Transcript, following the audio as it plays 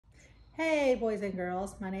Hey boys and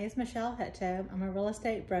girls, my name is Michelle Hutto. I'm a real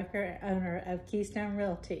estate broker and owner of Keystone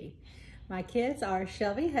Realty. My kids are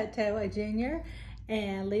Shelby Hutto, a junior,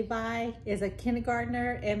 and Levi is a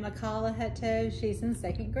kindergartner, and Makala Hutto, she's in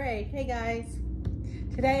second grade. Hey guys,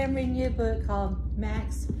 today I'm reading you a book called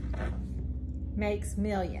Max Makes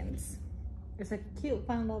Millions. It's a cute,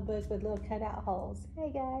 fun little book with little cutout holes.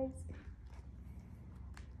 Hey guys.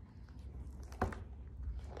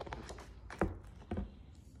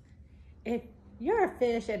 If you're a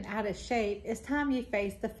fish and out of shape, it's time you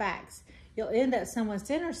face the facts. You'll end up someone's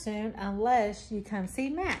dinner soon unless you come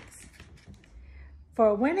see Max.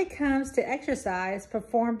 For when it comes to exercise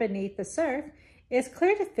performed beneath the surf, it's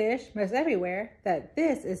clear to fish most everywhere that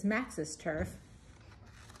this is Max's turf.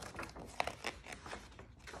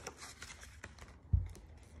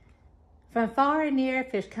 From far and near,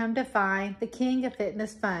 fish come to find the king of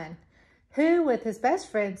fitness fun, who with his best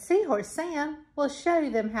friend Seahorse Sam will show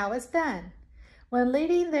them how it's done. When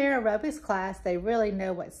leading their aerobics class, they really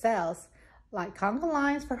know what sells, like conga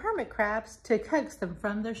lines for hermit crabs to coax them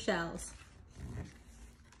from their shells.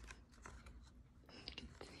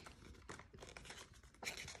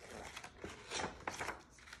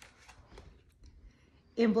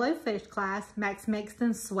 In blowfish class, Max makes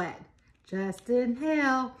them sweat. Just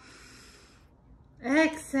inhale,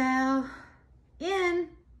 exhale, in.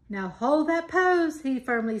 Now hold that pose, he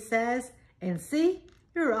firmly says, and see,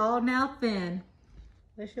 you're all now thin.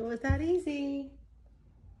 Wish it was that easy.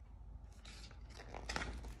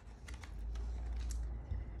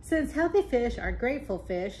 Since healthy fish are grateful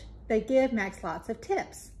fish, they give Max lots of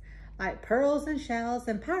tips, like pearls and shells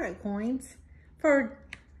and pirate coins for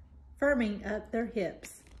firming up their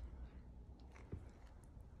hips.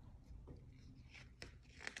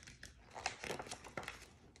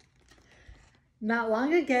 Not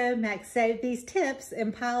long ago, Max saved these tips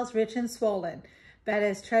in piles rich and swollen, but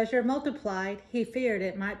as treasure multiplied, he feared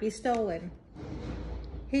it might be stolen.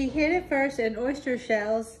 He hid it first in oyster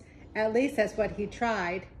shells, at least that's what he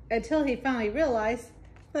tried, until he finally realized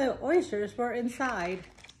the oysters were inside.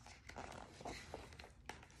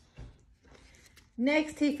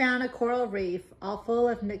 Next, he found a coral reef, all full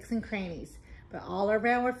of nooks and crannies, but all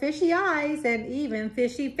around were fishy eyes and even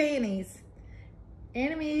fishy fannies.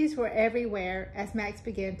 Enemies were everywhere as Max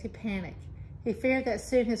began to panic. He feared that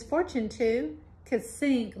soon his fortune too could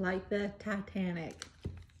sink like the Titanic.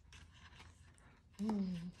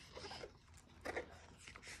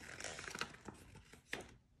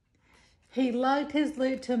 He lugged his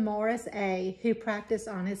loot to Morris A., who practiced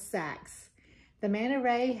on his sax. The Manta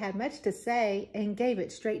Ray had much to say and gave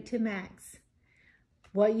it straight to Max.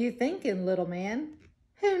 "What you thinking, little man?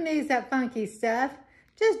 Who needs that funky stuff?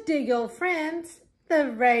 Just dig your friends," the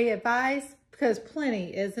Ray advised, because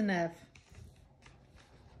plenty is enough.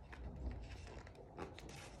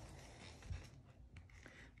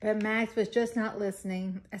 But Max was just not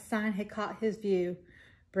listening. A sign had caught his view.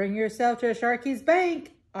 "Bring yourself to Sharky's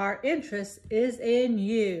Bank. Our interest is in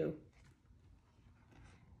you."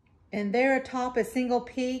 And there atop a single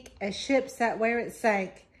peak, a ship sat where it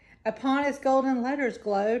sank. Upon its golden letters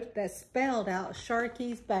glowed that spelled out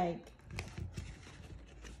Sharky's Bank.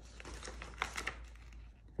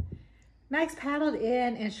 Max paddled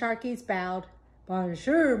in and Sharky's bowed.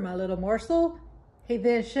 "Bonjour, my little morsel." He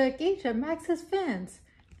then shook each of Max's fins,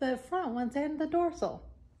 the front ones and the dorsal.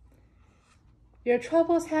 "Your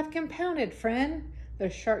troubles have compounded, friend," the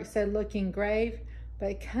shark said, looking grave.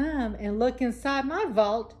 "But come and look inside my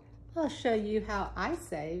vault. I'll show you how I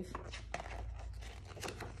save."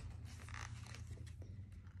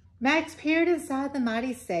 Max peered inside the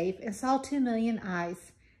mighty safe and saw 2 million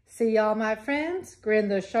eyes. "See y'all, my friends,"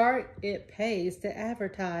 grinned the shark, "it pays to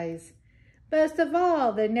advertise. Best of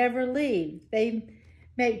all, they never leave. They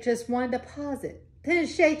make just one deposit." Then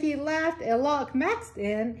Shaky laughed and locked Max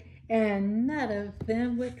in, and none of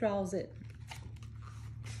them withdraws it.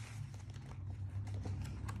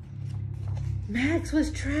 Max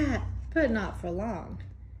was trapped, but not for long.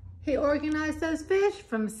 He organized those fish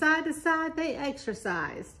from side to side. They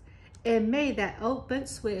exercised and made that old boat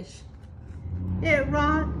swish. It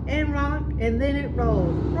rocked, and then it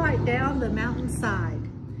rolled right down the mountainside.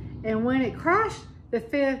 And when it crashed, the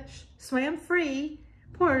fish swam free.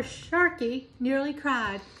 Poor Sharky nearly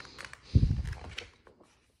cried.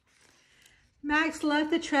 Max left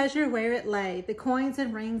the treasure where it lay, the coins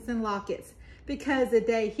and rings and lockets, because the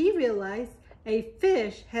day he realized a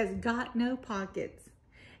fish has got no pockets.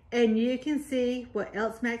 And you can see what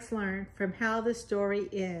else Max learned from how the story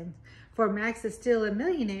ends. For Max is still a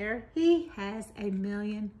millionaire. He has 1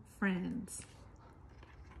 million friends.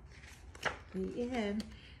 The end.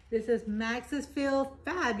 This is Max's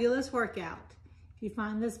Fabulous Workout. If you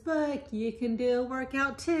find this book, you can do a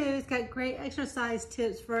workout too. It's got great exercise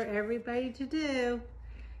tips for everybody to do.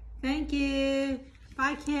 Thank you.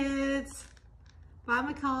 Bye, kids. Bye,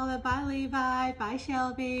 McCullough. Bye, Levi. Bye,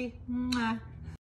 Shelby. Mwah.